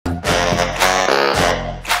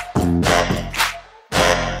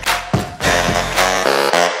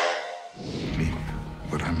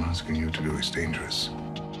dangerous.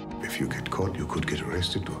 If you get caught, you could get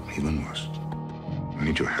arrested, or even worse. I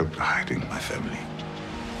need your help hiding my family.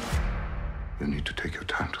 You need to take your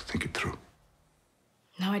time to think it through.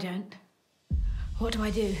 No, I don't. What do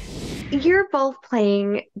I do? You're both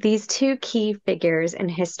playing these two key figures in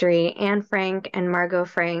history, Anne Frank and Margot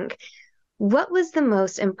Frank. What was the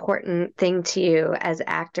most important thing to you as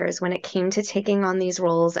actors when it came to taking on these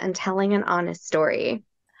roles and telling an honest story?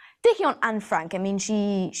 Taking on Anne Frank, I mean,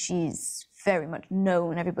 she's very much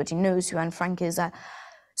known. Everybody knows who Anne Frank is.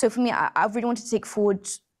 So for me, I really wanted to take forward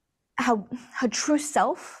how her true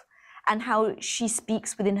self and how she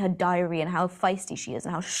speaks within her diary and how feisty she is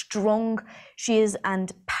and how strong she is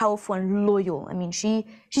and powerful and loyal. I mean,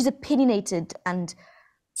 she's opinionated and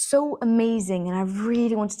so amazing, and I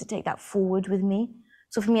really wanted to take that forward with me.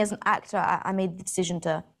 So for me as an actor, I made the decision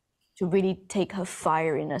to really take her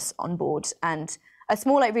fieriness on board, and A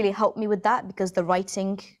Small Light really helped me with that because the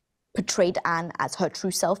writing portrayed Anne as her true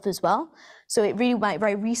self as well. So it really,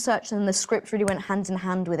 my research and the script really went hand in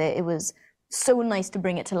hand with it. It was so nice to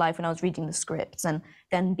bring it to life when I was reading the scripts, and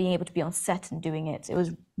then being able to be on set and doing it. It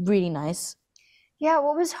was really nice. Yeah,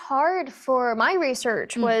 what was hard for my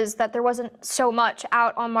research was that there wasn't so much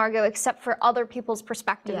out on Margot except for other people's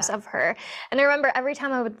perspectives of her. And I remember every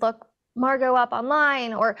time I would look Margot up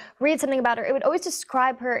online or read something about her, it would always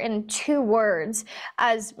describe her in 2 words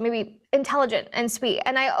as maybe intelligent and sweet.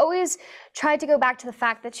 And I always tried to go back to the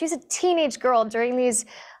fact that she's a teenage girl during these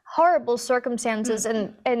horrible circumstances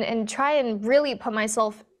and try and really put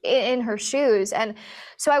myself in her shoes. And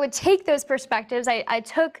so I would take those perspectives. I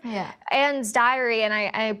took Anne's diary and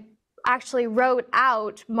I actually wrote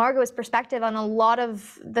out Margot's perspective on a lot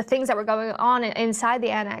of the things that were going on inside the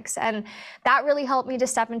annex. And that really helped me to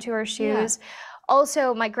step into her shoes.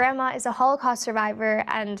 Also, my grandma is a Holocaust survivor,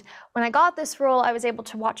 and when I got this role, I was able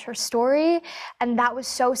to watch her story, and that was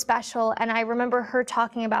so special. And I remember her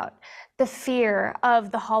talking about the fear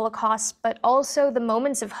of the Holocaust, but also the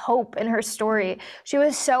moments of hope in her story. She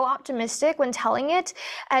was so optimistic when telling it,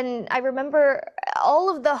 and I remember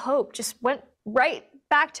all of the hope just went right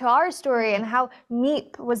back to our story and how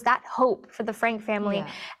Miep was that hope for the Frank family.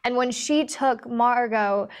 And when she took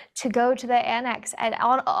Margot to go to the annex and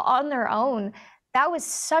on their own, that was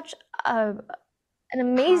such an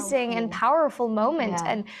amazing and powerful moment.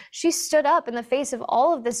 And she stood up in the face of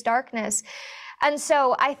all of this darkness. And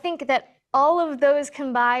so I think that all of those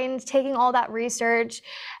combined, taking all that research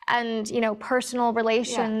and, you know, personal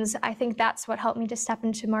relations, I think that's what helped me to step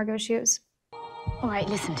into Margot's shoes. All right,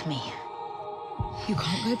 listen to me. You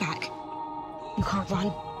can't go back. You can't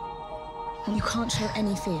run. And you can't show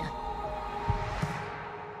any fear.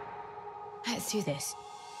 Let's do this.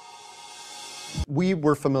 We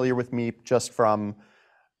were familiar with Miep just from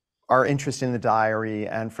our interest in the diary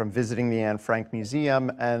and from visiting the Anne Frank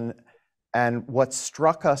Museum. And what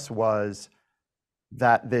struck us was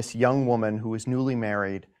that this young woman who was newly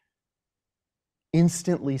married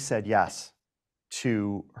instantly said yes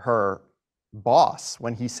to her boss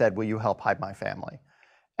when he said, "Will you help hide my family?"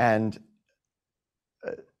 And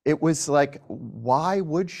it was like, why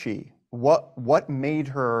would she? What made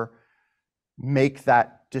her make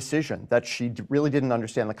that decision that she really didn't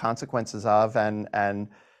understand the consequences of? And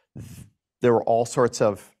there were all sorts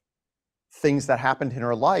of things that happened in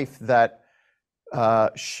her life that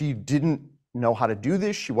she didn't know how to do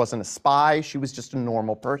this. She wasn't a spy. She was just a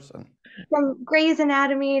normal person. From Grey's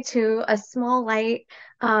Anatomy to A Small Light,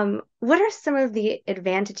 what are some of the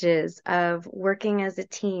advantages of working as a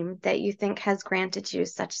team that you think has granted you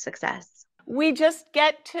such success? We just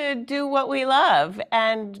get to do what we love,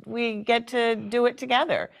 and we get to do it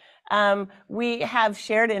together. We have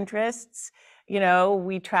shared interests. You know,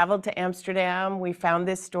 we traveled to Amsterdam. We found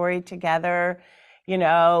this story together. You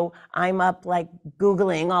know, I'm up like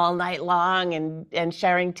Googling all night long and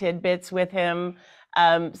sharing tidbits with him.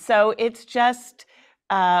 So it's just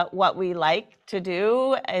what we like to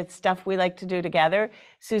do. It's stuff we like to do together.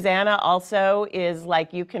 Susanna also is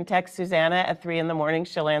like, you can text Susanna at 3 a.m,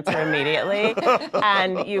 she'll answer immediately.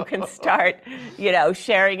 And you can start, you know,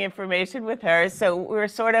 sharing information with her. So we're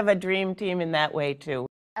sort of a dream team in that way too.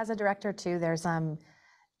 As a director too, there's,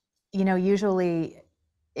 you know, usually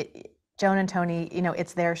Joan and Tony, you know,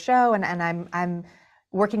 it's their show, and I'm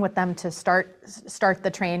working with them to start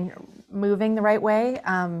the train moving the right way.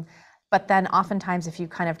 But then oftentimes if you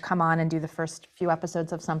kind of come on and do the first few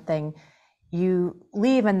episodes of something, you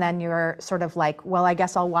leave and then you're sort of like, well, I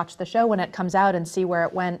guess I'll watch the show when it comes out and see where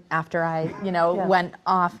it went after I, you know, went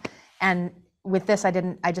off. And with this, I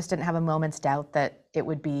just didn't have a moment's doubt that it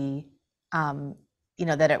would be, you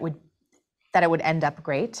know, that it would that it would end up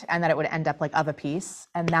great and that it would end up like of a piece.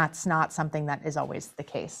 And that's not something that is always the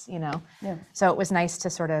case, you know? Yeah. So it was nice to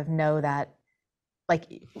sort of know that, like,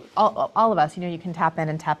 all of us, you know, you can tap in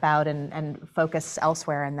and tap out and focus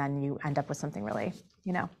elsewhere, and then you end up with something really,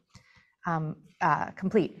 you know,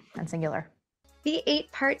 complete and singular. The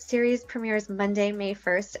 8-part series premieres Monday, May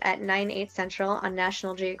 1st at 9/8 Central on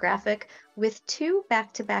National Geographic with 2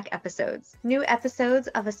 back-to-back episodes. New episodes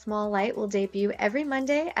of A Small Light will debut every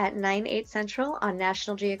Monday at 9/8 Central on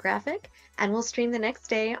National Geographic and will stream the next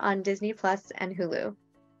day on Disney Plus and Hulu.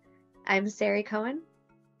 I'm Sari Cohen.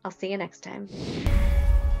 I'll see you next time.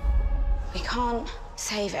 We can't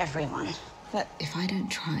save everyone, but if I don't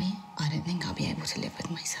try, I don't think I'll be able to live with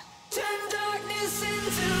myself. Turn darkness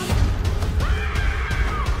into